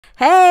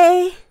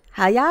Hey,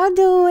 how y'all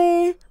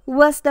doing?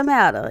 What's the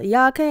matter?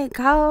 Y'all can't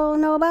call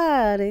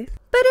nobody.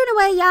 But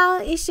anyway,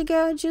 y'all, it's your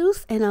girl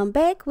Juice, and I'm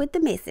back with the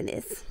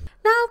messiness.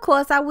 Now, of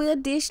course, I will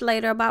dish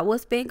later about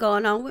what's been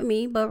going on with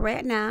me, but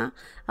right now,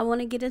 I want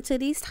to get into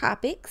these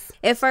topics.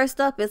 And first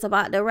up is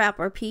about the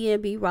rapper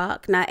PNB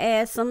Rock. Now,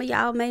 as some of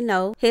y'all may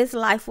know, his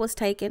life was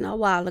taken a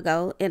while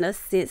ago in a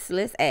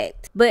senseless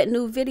act. But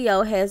new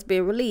video has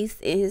been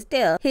released in his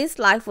death. His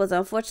life was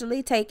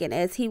unfortunately taken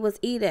as he was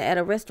eating at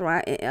a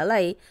restaurant in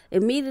LA.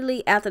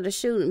 Immediately after the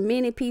shooting,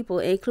 many people,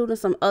 including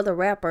some other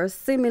rappers,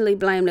 seemingly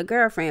blamed the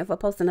girlfriend for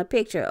posting a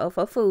picture of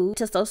her food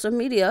to social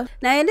media.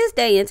 Now, in this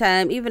day and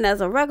time, even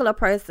as a regular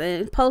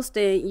person,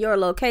 posting your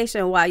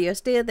location while you're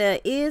still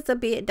there is a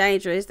bit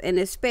dangerous, and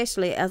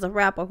especially as a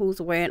rapper who's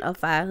wearing a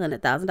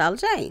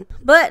 $500,000 chain.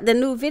 But the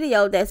new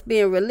video that's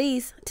being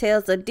released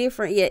tells a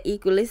different yet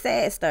equally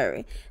sad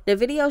story. The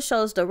video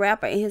shows the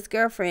rapper and his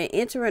girlfriend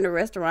entering the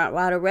restaurant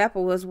while the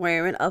rapper was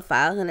wearing a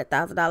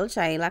 $500,000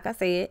 chain. Like I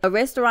said, a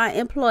restaurant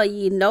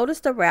employee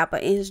noticed the rapper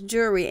and his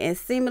jewelry and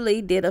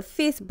seemingly did a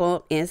fist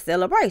bump in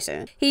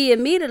celebration. He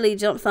immediately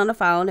jumps on the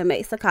phone and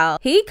makes a call.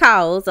 He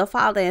calls a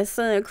father and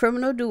son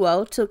criminal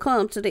duo to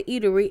come to the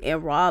eatery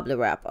and rob the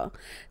rapper.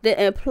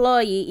 The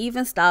employee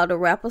even stalled the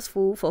rapper's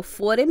food for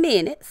 40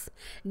 minutes,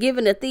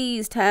 giving the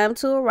thieves time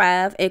to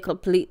arrive and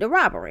complete the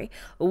robbery.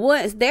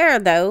 Once there,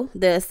 though,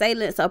 the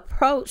assailants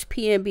approached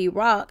PNB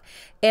Rock,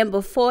 and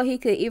before he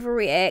could even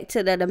react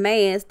to the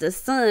demands, the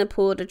son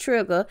pulled the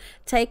trigger,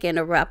 taking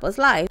the rapper's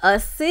life. A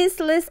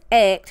senseless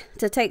act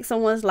to take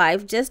someone's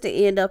life just to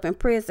end up in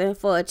prison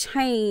for a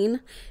chain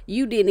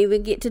you didn't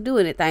even get to do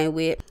anything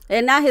with.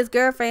 And now his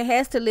girlfriend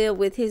has to live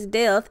with his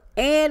death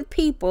and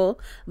people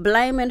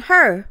blaming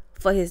her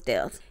for his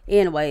death.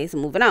 Anyways,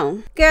 moving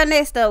on. Girl,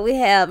 next up we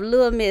have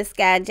Little Miss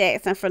Skai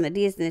Jackson from the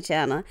Disney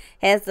Channel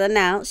has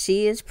announced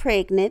she is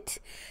pregnant.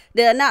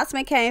 The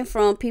announcement came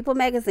from People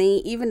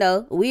magazine, even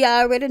though we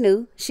already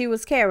knew she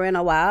was carrying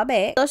a while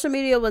back. Social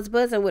media was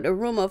buzzing with the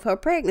rumor of her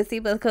pregnancy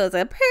because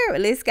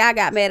apparently Skai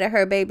got mad at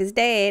her baby's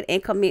dad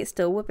and commenced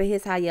to whooping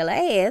his high yellow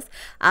ass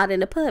out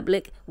in the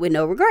public with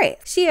no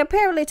regrets. She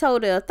apparently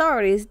told the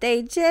authorities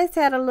they just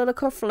had a little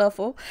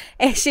kerfluffle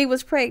and she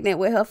was pregnant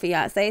with her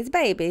fiance's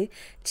baby.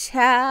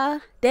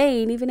 Child, they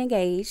ain't even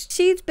engaged.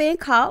 She's been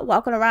caught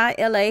walking around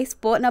LA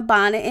sporting a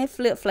bonnet and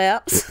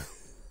flip-flops.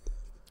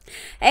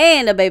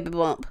 And a baby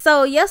bump.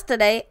 So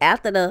yesterday,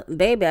 after the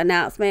baby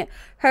announcement,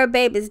 her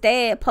baby's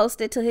dad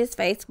posted to his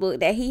Facebook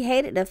that he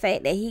hated the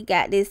fact that he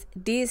got this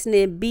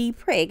Disney bee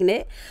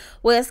pregnant.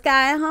 Well,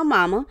 Skai and her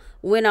mama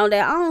went on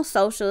their own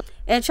social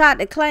and tried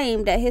to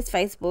claim that his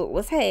Facebook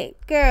was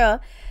hacked. Girl,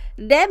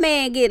 that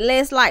man get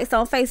less likes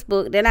on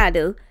Facebook than I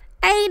do.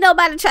 Ain't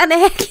nobody trying to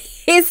hack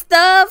his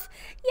stuff.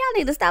 Y'all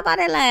need to stop all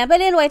that line. But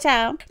anyway,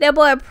 child, that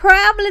boy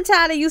probably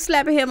tired of you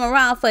slapping him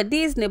around for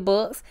Disney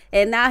books,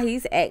 and now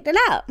he's acting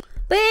out.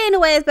 But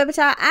anyways, baby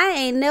child, I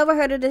ain't never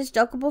heard of this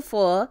joker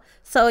before,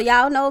 so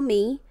y'all know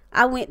me.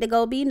 I went to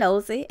go be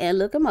nosy and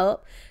look him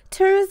up.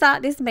 Turns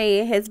out this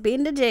man has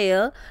been to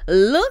jail.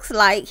 Looks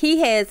like he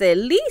has at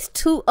least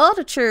 2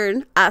 other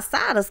children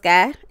outside of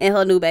Skai and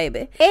her new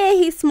baby. And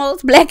he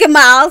smokes Black and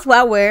Miles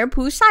while wearing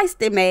Pooh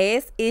Shiesty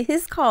masks in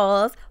his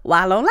cars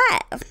while on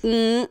live.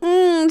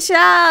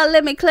 Child,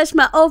 let me clutch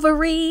my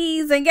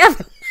ovaries and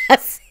gather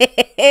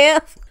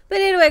myself. But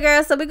anyway,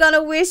 girl, so we're going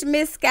to wish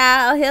Miss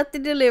Skai a healthy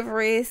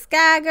delivery.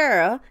 Skai,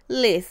 girl,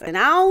 listen,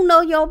 I don't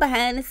know your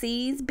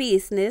behind-the-scenes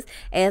business,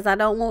 as I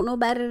don't want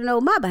nobody to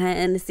know my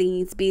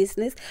behind-the-scenes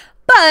business.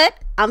 But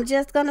I'm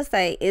just going to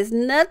say, it's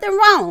nothing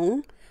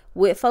wrong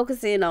with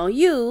focusing on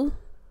you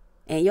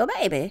and your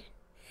baby.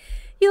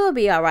 You'll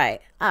be all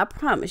right. I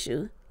promise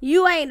you.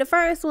 You ain't the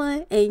first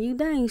one, and you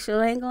dang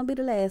sure ain't going to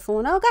be the last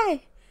one.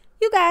 Okay,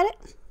 you got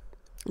it.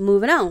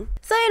 Moving on.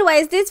 So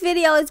anyways, this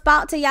video is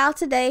brought to y'all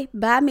today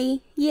by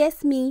me,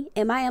 yes me,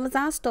 and my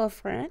Amazon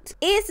storefront.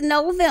 It's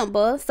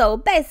November, so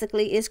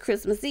basically it's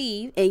Christmas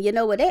Eve, and you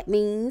know what that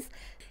means.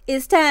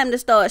 It's time to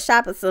start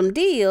shopping some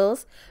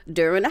deals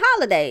during the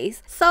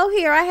holidays. So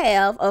here I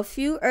have a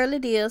few early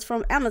deals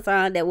from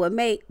Amazon that will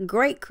make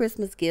great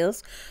Christmas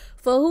gifts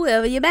for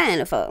whoever you're buying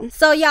it for.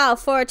 So y'all,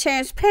 for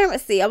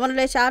transparency, I want to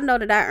let y'all know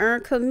that I earn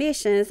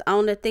commissions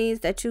on the things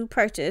that you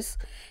purchase.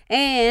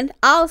 And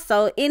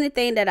also,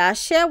 anything that I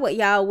share with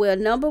y'all will,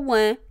 number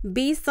one,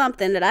 be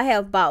something that I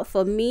have bought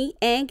for me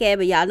and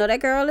Gabby. Y'all know that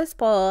girl is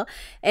spoiled.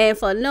 And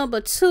for number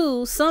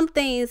two, some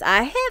things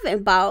I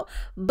haven't bought,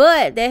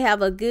 but they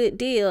have a good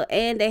deal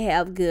and they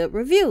have good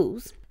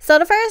reviews. So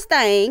the first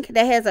thing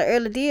that has an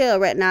early deal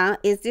right now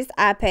is this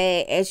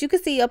iPad. As you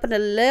can see up in the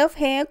left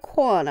hand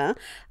corner,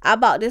 I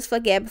bought this for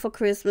Gabby for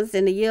Christmas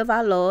in the year of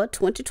our Lord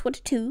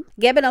 2022.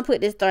 Gabby done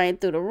put this thing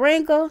through the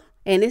wrinkle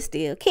and it's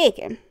still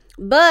kicking.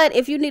 But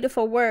if you need it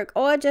for work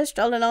or just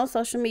strolling on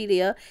social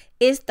media,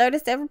 it's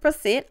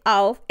 37%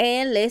 off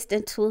and less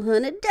than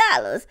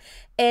 $200.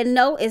 And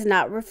no, it's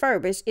not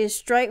refurbished. It's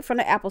straight from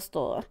the Apple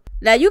Store.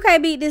 Now you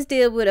can't beat this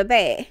deal with a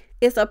bag.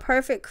 It's a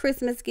perfect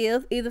Christmas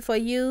gift either for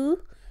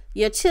you,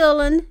 your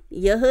children,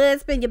 your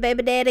husband, your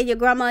baby daddy, your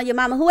grandma, your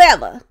mama,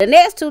 whoever. The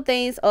next two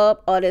things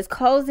up are this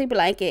cozy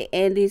blanket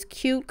and these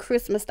cute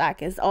Christmas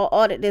stockings. I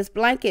ordered this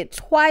blanket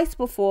twice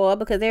before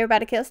because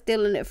everybody kept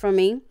stealing it from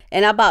me.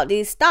 And I bought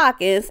these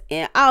stockings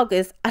in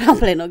August. I don't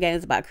play no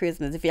games about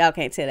Christmas if y'all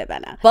can't tell that by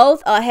now.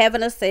 Both are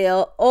having a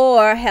sale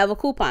or have a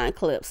coupon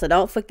clip, so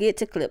don't forget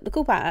to clip the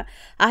coupon.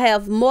 I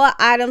have more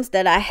items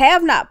that I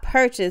have not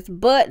purchased,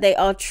 but they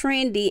are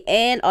trendy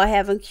and are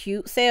having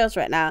cute sales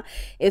right now.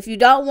 If you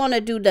don't want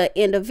to do the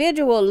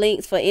individual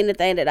links for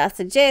anything that I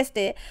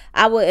suggested,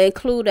 I will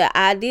include an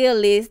idea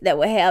list that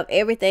will have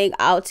everything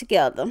all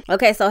together.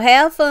 Okay, so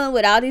have fun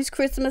with all these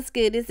Christmas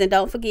goodies, and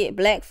don't forget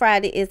Black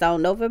Friday is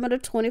on November the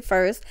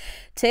 21st.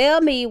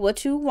 Tell me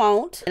what you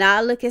want and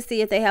I'll look and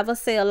see if they have a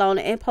sale on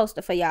it and post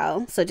it for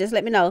y'all. So just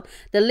let me know.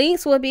 The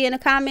links will be in the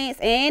comments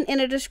and in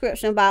the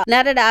description box.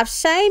 Now that I've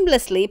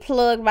shamelessly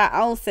plugged my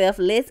own self,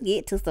 let's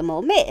get to some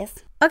more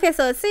mess. Okay,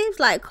 so it seems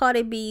like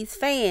Cardi B's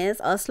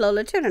fans are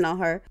slowly turning on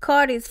her.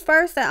 Cardi's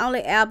first and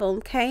only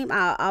album came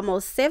out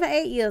almost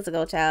 7-8 years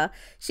ago, child.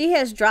 She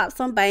has dropped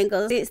some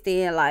bangers since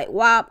then, like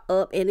WAP,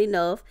 Up, and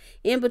Enough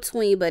in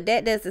between, but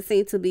that doesn't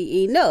seem to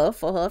be enough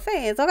for her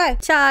fans. Okay,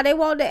 child, they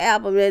want the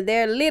album and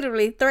they're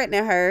literally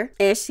threatening her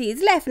and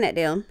she's laughing at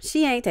them.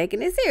 She ain't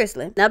taking it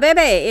seriously. Now, baby,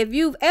 if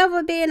you've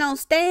ever been on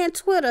Stan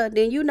Twitter,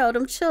 then you know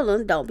them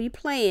chillin' don't be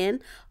playing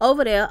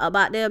over there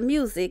about their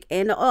music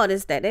and the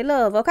artists that they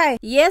love, okay?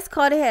 Yes,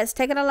 Cardi has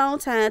taken a long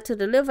time to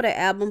deliver the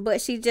album,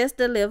 but she just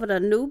delivered a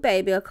new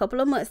baby a couple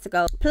of months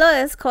ago.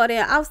 Plus, Cardi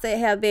and Offset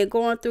have been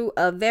going through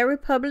a very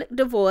public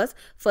divorce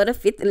for the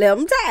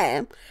 50th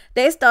time.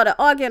 They started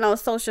arguing on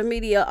social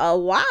media a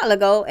while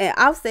ago, and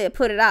Offset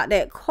put it out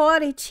that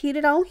Cardi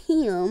cheated on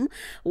him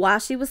while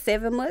she was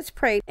 7 months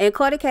pregnant. And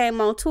Cardi came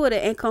on Twitter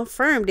and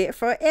confirmed it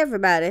for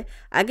everybody.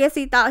 I guess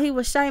he thought he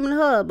was shaming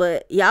her,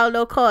 but y'all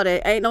know Cardi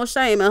ain't no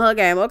shame in her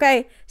game,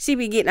 okay? She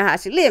be getting how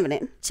she living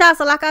it. Child,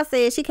 so like I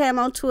said, she came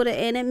on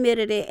Twitter and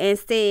admitted it and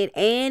said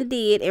and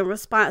did in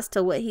response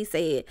to what he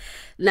said.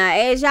 Now,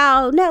 as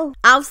y'all know,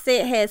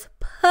 Offset has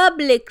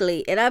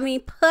publicly, and I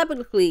mean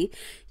publicly,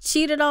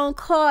 cheated on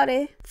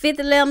Cardi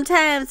 50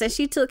 times, and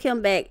she took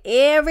him back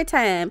every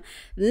time.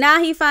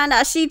 Now he found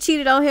out she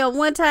cheated on him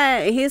one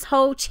time and his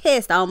whole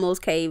chest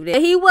almost caved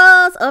in. He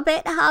was up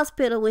at the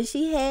hospital when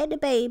she had the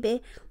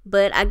baby,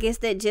 but I guess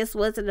that just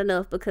wasn't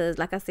enough because,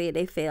 like I said,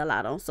 they fell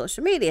out on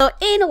social media. So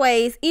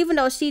anyways, even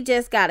though she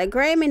just got a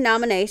Grammy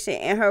nomination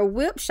and her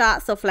whip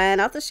shots are flying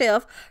off the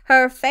shelf,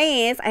 her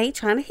fans ain't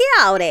trying to hear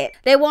all that.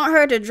 They want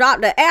her to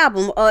drop the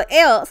album or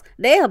else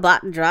they're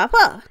about to drop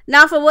her.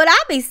 Now, for what I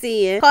be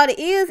seeing,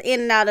 Cardi is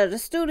in and out of the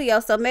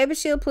studio, so maybe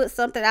she'll put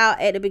something out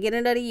at the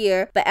beginning of the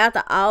year. But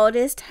after all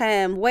this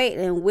time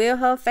waiting, will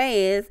her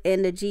fans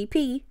and the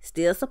GP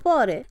still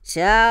support it?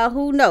 Child,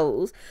 who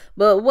knows?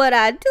 But what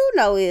I do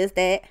know is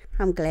that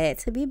I'm glad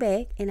to be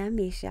back and I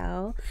miss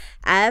y'all.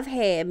 I've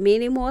had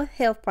many more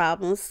health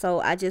problems, so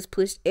I just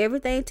pushed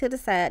everything to the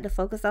side to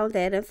focus on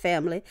that and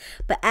family.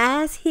 But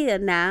I's here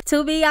now.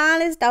 To be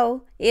honest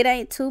though, it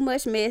ain't too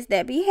much mess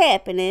that be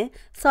happening,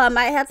 so I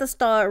might have to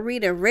start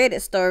reading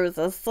Reddit stories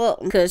or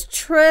something. Cause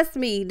trust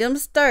me, them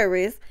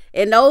stories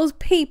and those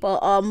people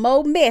are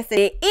more messy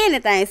than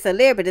anything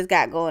celebrities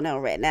got going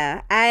on right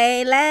now. I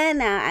ain't lying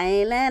now. I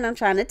ain't lying. I'm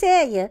trying to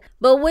tell you.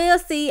 But we'll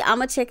see. I'm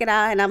going to check it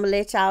out and I'm going to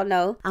let y'all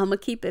know. I'm going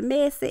to keep it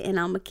messy and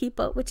I'm going to keep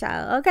up with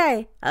y'all.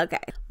 Okay? Okay.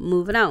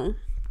 Moving on.